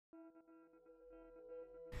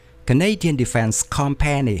Canadian defense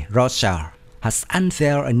company Roshel has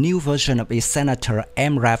unveiled a new version of its Senator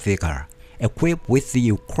MRAP vehicle, equipped with the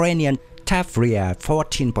Ukrainian Tavria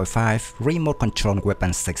 14.5 remote control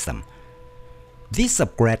weapon system. This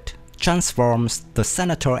upgrade transforms the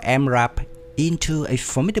Senator MRAP into a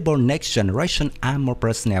formidable next-generation armored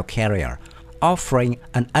personnel carrier, offering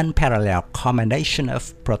an unparalleled combination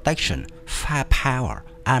of protection, firepower,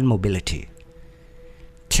 and mobility.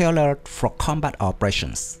 Tailored for combat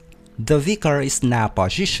operations, the vehicle is now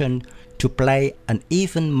positioned to play an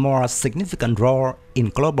even more significant role in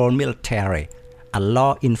global military and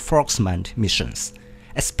law enforcement missions,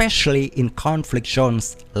 especially in conflict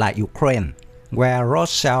zones like Ukraine, where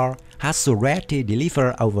Roshel has already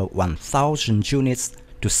delivered over 1,000 units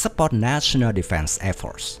to support national defense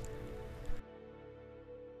efforts.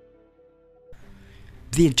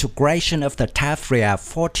 The integration of the Tavria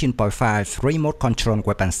 14.5 remote control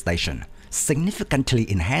weapon station significantly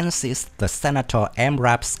enhances the Senator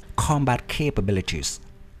MRAP's combat capabilities.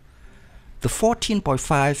 The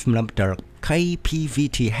 14.5mm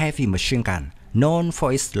KPVT heavy machine gun, known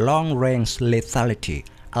for its long-range lethality,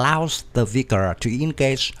 allows the vehicle to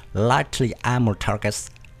engage lightly armored targets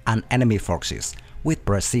and enemy forces with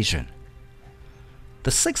precision.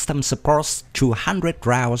 The system supports 200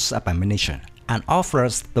 rounds of ammunition and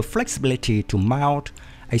offers the flexibility to mount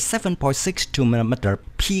a 7.62mm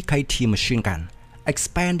PKT machine gun,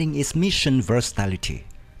 expanding its mission versatility.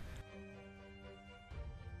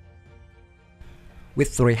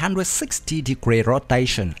 With 360-degree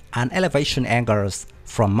rotation and elevation angles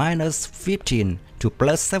from -15 to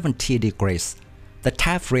 +70 degrees, the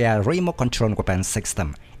Tavria remote control weapon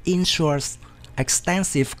system ensures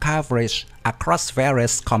extensive coverage across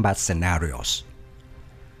various combat scenarios.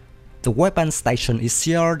 The weapon station is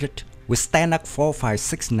shielded with standard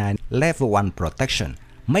 4569 Level 1 protection,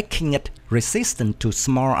 making it resistant to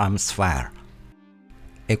small arms fire.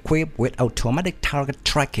 Equipped with automatic target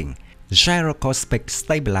tracking, gyroscopic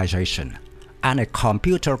stabilization, and a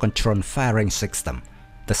computer-controlled firing system,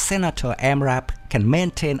 the Senator MRAP can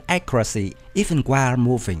maintain accuracy even while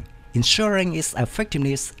moving, ensuring its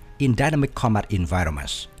effectiveness in dynamic combat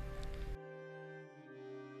environments.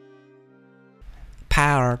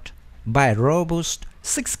 Powered by a robust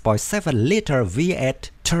 6.7-liter V8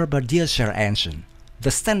 turbo diesel engine, the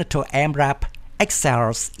Senator MRAP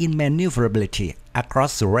excels in maneuverability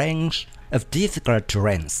across a range of difficult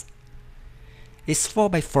terrains. Its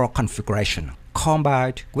 4x4 configuration,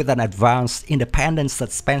 combined with an advanced independent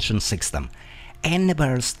suspension system,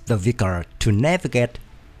 enables the vehicle to navigate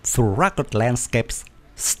through rugged landscapes,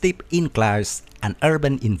 steep inclines, and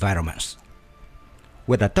urban environments.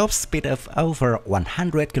 With a top speed of over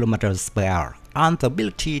 100 km/h and the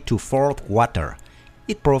ability to ford water,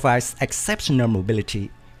 it provides exceptional mobility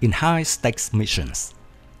in high-stakes missions.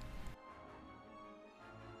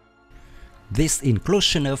 This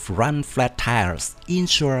inclusion of run-flat tires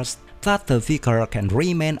ensures that the vehicle can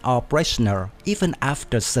remain operational even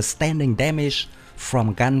after sustaining damage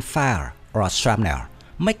from gunfire or shrapnel,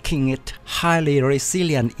 making it highly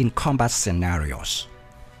resilient in combat scenarios.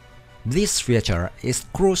 This feature is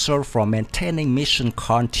crucial for maintaining mission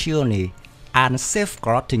continuity and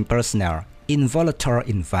safeguarding personnel in volatile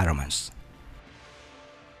environments.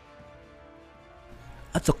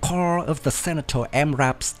 At the core of the Senator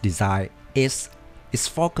MRAP's design is its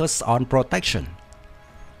focus on protection.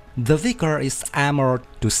 The vehicle is armored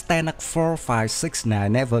to standard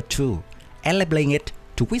 4569 Level 2, enabling it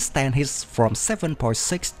to withstand hits from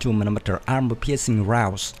 7.62mm armor-piercing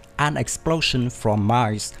rounds and explosion from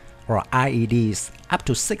mines or IEDs up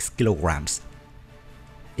to 6 kg.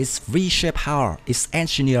 Its V-shaped hull is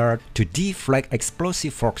engineered to deflect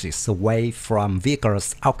explosive forces away from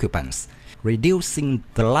vehicle's occupants, reducing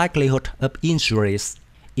the likelihood of injuries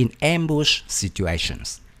in ambush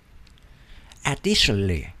situations.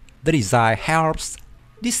 Additionally, the design helps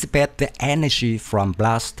dissipate the energy from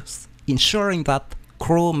blasts, ensuring that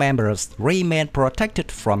crew members remain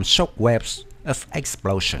protected from shock waves of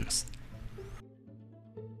explosions.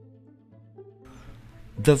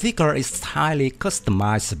 The vehicle is highly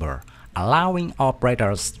customizable, allowing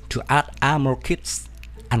operators to add armor kits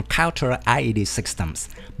and counter IED systems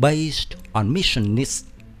based on mission needs.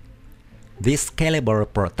 This scalable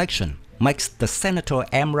protection makes the Senator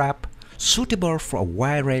MRAP suitable for a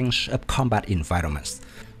wide range of combat environments,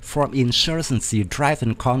 from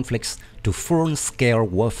insurgency-driven conflicts to full-scale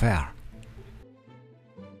warfare.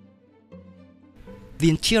 The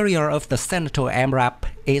interior of the Senator MRAP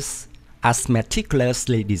is as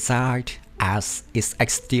meticulously designed as its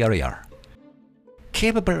exterior.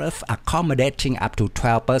 Capable of accommodating up to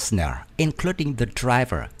 12 personnel, including the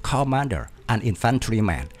driver, commander, and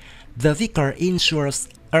infantrymen, the vehicle ensures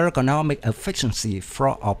ergonomic efficiency for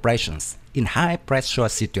operations in high-pressure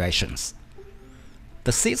situations.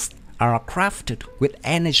 The seats are crafted with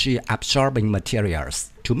energy-absorbing materials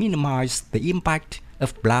to minimize the impact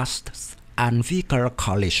of blasts and vehicle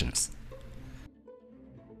collisions.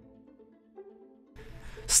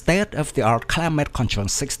 State-of-the-art climate control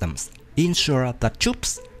systems ensure that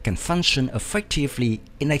troops can function effectively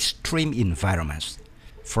in extreme environments,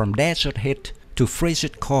 from desert heat to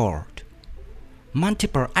frigid cold.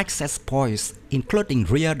 Multiple access points, including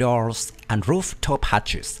rear doors and rooftop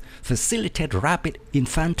hatches, facilitate rapid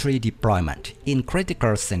infantry deployment in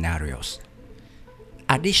critical scenarios.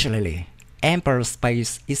 Additionally, ample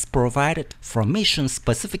space is provided for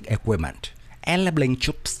mission-specific equipment, enabling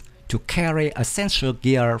troops to carry essential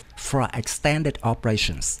gear for extended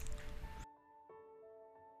operations.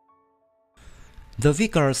 The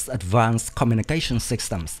vehicle's advanced communication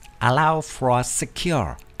systems allow for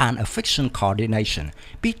secure and efficient coordination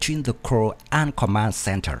between the crew and command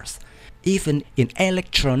centers, even in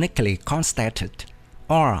electronically constated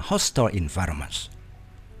or hostile environments.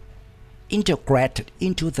 Integrated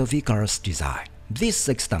into the vehicle's design, these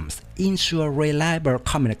systems ensure reliable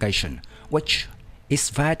communication, which is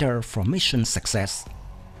vital for mission success.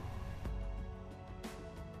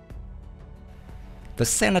 The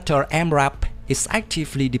Senator MRAP is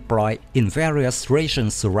actively deployed in various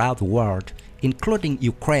regions around the world, including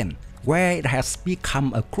Ukraine, where it has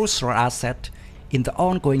become a crucial asset in the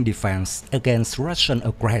ongoing defense against Russian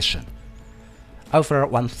aggression. Over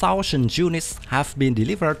 1,000 units have been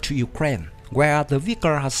delivered to Ukraine, where the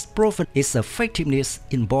vehicle has proven its effectiveness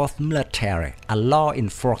in both military and law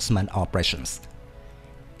enforcement operations.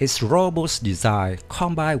 Its robust design,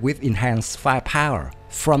 combined with enhanced firepower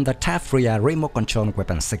from the Tavria remote control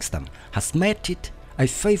weapon system, has made it a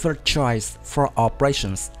favored choice for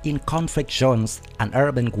operations in conflict zones and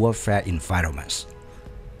urban warfare environments.